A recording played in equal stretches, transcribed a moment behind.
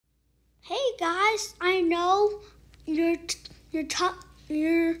Hey guys, I know you're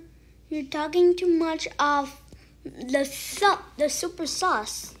talking too much of the super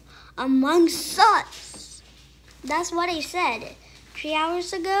sauce among sauce. That's what he said 3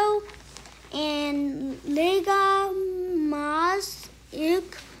 hours ago. And Lega mas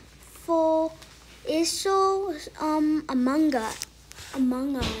ik for iso among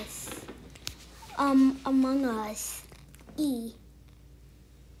us e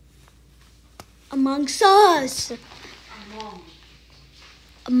amongst us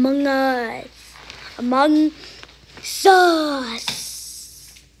among us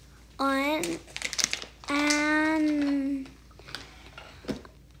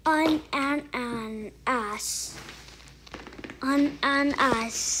on and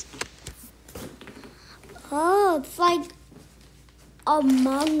us. Oh, it's like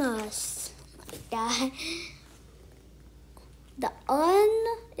among us. Like that. The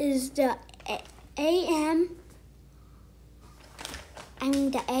is the AM. I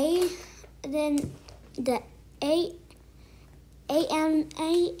mean the A. Then the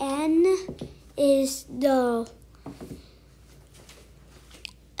AMAN is the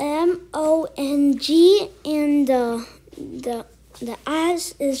MONG, and the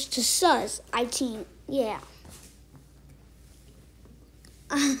S is the sus, I think. Yeah.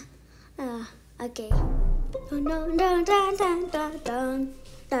 Okay. Dun dun dun dun dun dun dun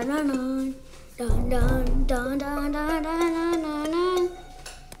dun dun dun dun dun dun dun.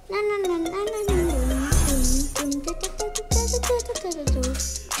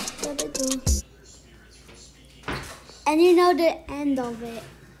 And you know the end of it.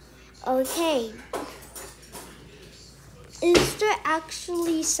 Okay. Is there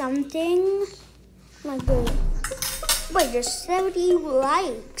actually something like the wait, there's 70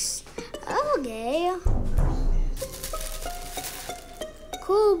 likes. Okay.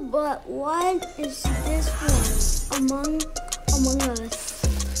 Cool, but what is this one? Among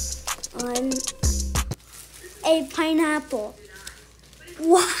Us. On a pineapple.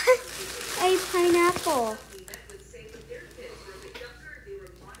 What? A pineapple.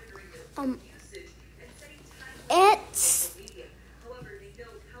 It's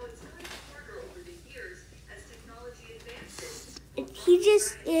he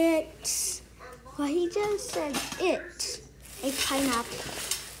just said it's a pineapple.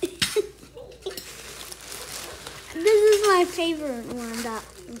 This is my favorite one, that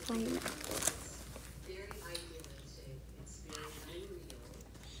pineapple.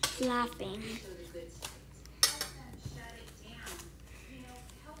 Laughing.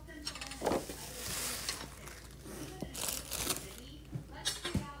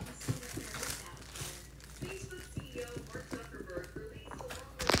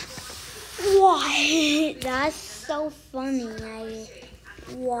 What? That's so funny.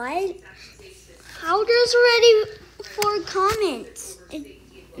 What? How there's already 4 comments?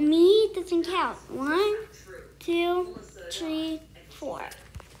 Me doesn't count. 1, 2, 3, 4.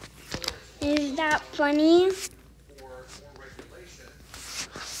 Is that funny?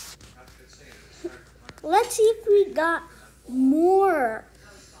 Let's see if we got more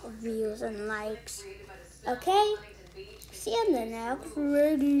views and likes. Okay? See you in the next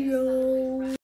video.